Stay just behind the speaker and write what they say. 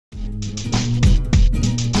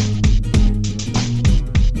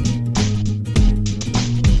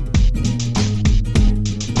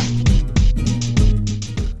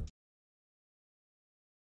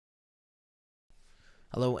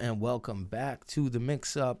Hello and welcome back to the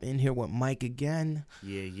Mix Up. In here with Mike again.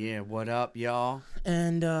 Yeah. What up, y'all?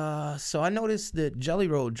 And so I noticed that Jelly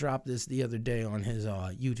Roll dropped this the other day on his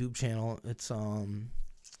YouTube channel. It's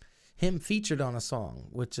him featured on a song,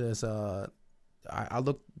 which is I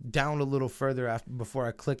looked down a little further before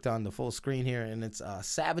I clicked on the full screen here, and it's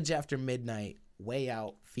Savage After Midnight, Way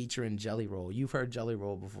Out, featuring Jelly Roll. You've heard Jelly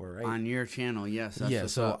Roll before, right? On your channel, yes. That's yeah,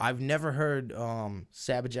 what's so up. I've never heard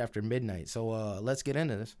Savage After Midnight. So let's get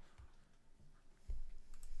into this.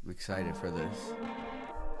 I'm excited for this.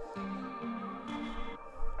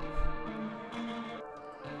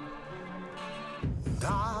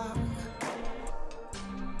 Dark,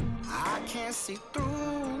 I can't see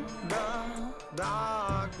through the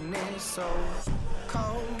darkness, so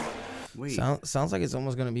cold. Wait, Sounds like it's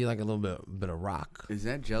almost gonna be like a little bit of rock. is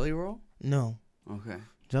that Jelly Roll? No, Okay.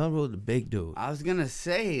 Jelly Roll the big dude. I was gonna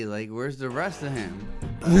say, like, where's the rest of him?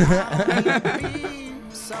 Be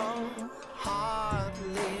so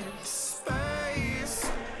hardly space.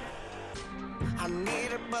 I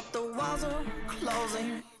need it, but the walls are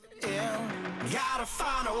closing in. Gotta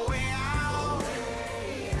find a way out.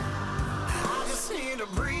 I just need to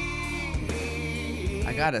breathe.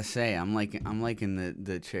 I gotta say, I'm liking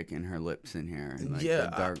the chick and her lips in here, and like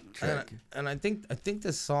the dark chick. And I think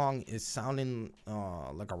this song is sounding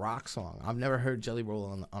like a rock song. I've never heard Jelly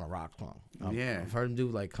Roll on a rock song. Yeah. I've heard him do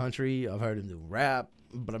like country. I've heard him do rap,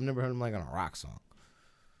 but I've never heard him like on a rock song.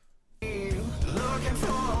 Looking for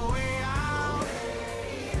a way out,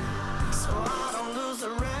 so I don't lose the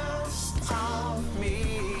rest of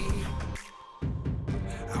me.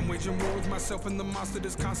 I'm waging war with myself and the monster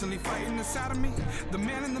that's constantly fighting inside of me. The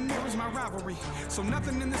man in the mirror is my rivalry, so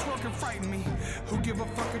nothing in this world can frighten me. Who give a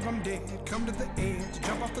fuck if I'm dead? Come to the edge,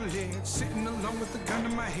 jump off the ledge, sitting alone with the gun to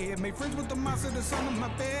my head. Make friends with the monster that's under my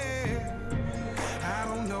bed. I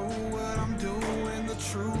don't know what I'm doing. The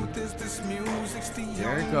truth is this music's the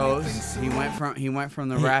There it only goes. thing He went from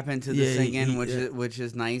the rapping to the yeah, singing, he- which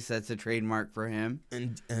is nice. That's a trademark for him.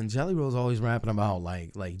 And Jelly Roll's always rapping about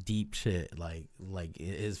like deep shit, like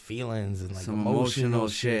his feelings and like Some emotional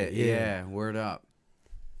shit. Yeah. Yeah, word up.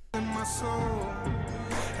 in my soul.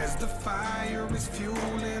 As the fire is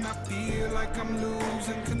fueling, I feel like I'm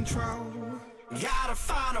losing control. Gotta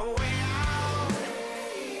find a way out.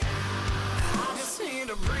 I just need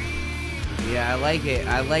to breathe. Yeah, I like it.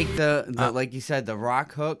 I like the like you said, the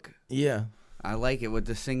rock hook. Yeah. I like it with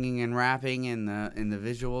the singing and rapping and the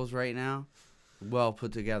visuals right now. Well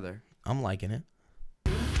put together. I'm liking it.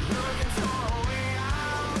 Looking for a way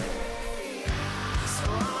out, so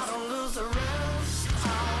I don't lose the rest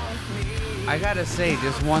of me. I gotta say,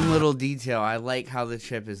 just one little detail. I like how the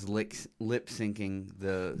chip is lip syncing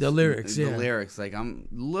the lyrics, The yeah. lyrics, like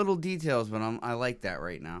little details, but I like that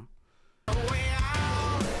right now. A way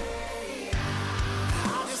out.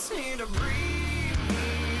 I just need to breathe.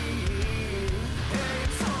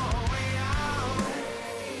 Heading for a way out.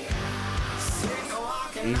 Sick of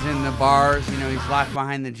walking He's in the bars, you know. He's locked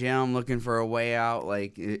behind the gym, looking for a way out.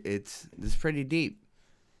 Like it's pretty deep.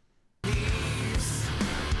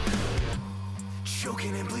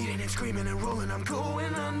 choking and bleeding and screaming and rolling, I'm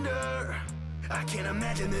going under. I can't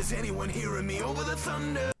imagine there's anyone hearing me over the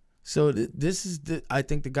thunder. So this is I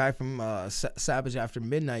think the guy from Savage After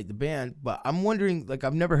Midnight, the band. But I'm wondering, like,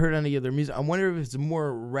 I've never heard any of their music. I wonder if it's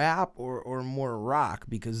more rap or more rock,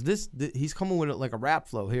 because he's coming with like a rap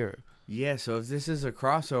flow here. Yeah, so if this is a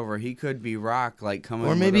crossover, he could be rock, like coming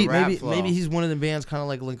Or maybe with a rap flow. maybe he's one of the bands, kind of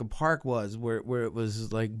like Linkin Park was, where it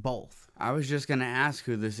was like both. I was just gonna ask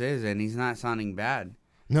who this is, and he's not sounding bad.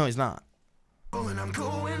 No, he's not. And I'm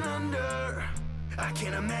going under. I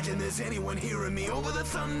can't imagine there's anyone hearing me over the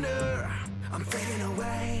thunder. I'm fading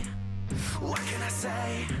away. What can I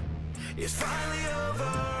say? It's finally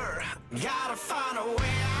over. Gotta find a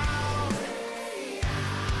way out.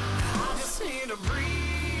 I just need to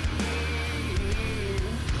breathe.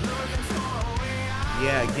 Looking for a way out.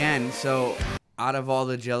 Yeah, again, so out of all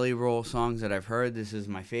the Jelly Roll songs that I've heard, this is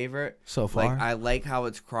my favorite. So far? Like, I like how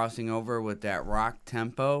it's crossing over with that rock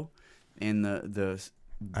tempo and the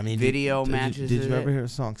video matches. Did you it. ever hear a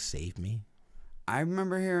song "Save Me"? I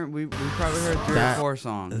remember hearing we probably heard three or four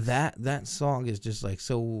songs. That song is just like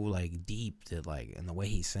so like deep that like, and the way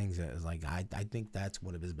he sings it is like I think that's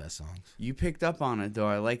one of his best songs. You picked up on it though.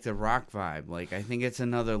 I like the rock vibe. Like, I think it's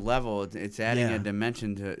another level. It's adding Yeah. a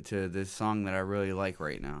dimension to this song that I really like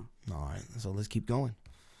right now. All right, so let's keep going.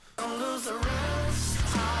 Don't lose the rest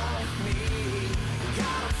of me.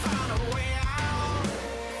 Gotta find a way out.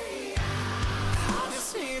 I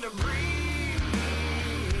just need to breathe.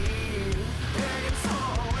 Begging for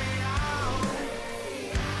a way out.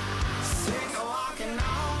 Sick of walking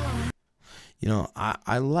on. know,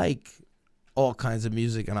 I like all kinds of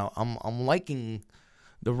music, and I'm liking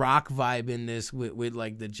the rock vibe in this with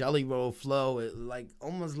like the Jelly Roll flow. It like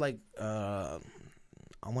almost like I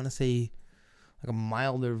want to say like a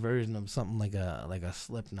milder version of something like a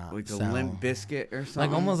Slipknot, like sound. a Limp Bizkit or something.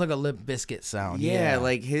 Like almost like a Limp Bizkit sound. Yeah,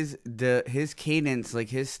 like his cadence, like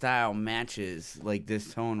his style matches like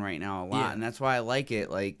this tone right now a lot, and that's why I like it.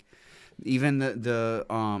 Like even the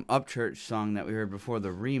Upchurch song that we heard before, the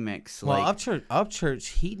remix. Well, like, Upchurch,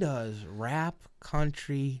 he does rap,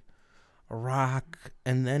 country, rock,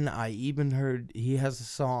 and then I even heard he has a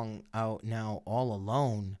song out now, All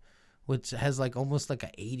Alone, which has like almost like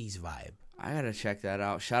a 80s vibe. I gotta check that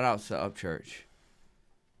out. Shout out to Upchurch.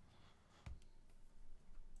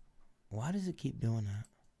 Why does it keep doing that?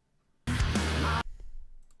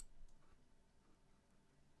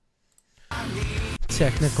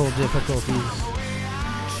 Technical difficulties.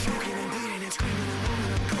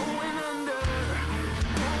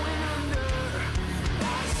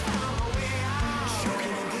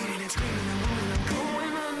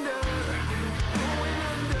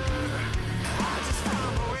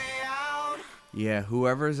 Yeah,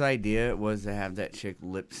 whoever's idea it was to have that chick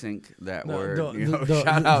lip sync that word,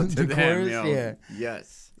 shout out to them. Chorus, you know? Yeah.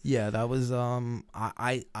 Yes. Yeah, that was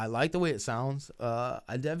I like the way it sounds.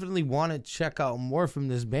 I definitely want to check out more from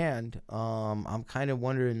this band. I'm kind of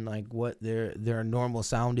wondering like what their normal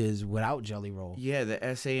sound is without Jelly Roll. Yeah,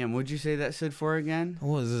 the SAM. What'd you say that stood for again?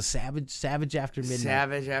 What was it? Savage After Midnight.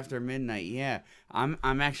 Savage After Midnight. Yeah, I'm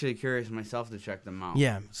actually curious myself to check them out.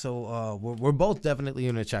 Yeah, so we're both definitely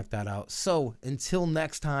gonna check that out. So until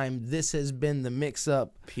next time, this has been the Mix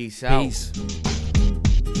Up. Peace out. Peace.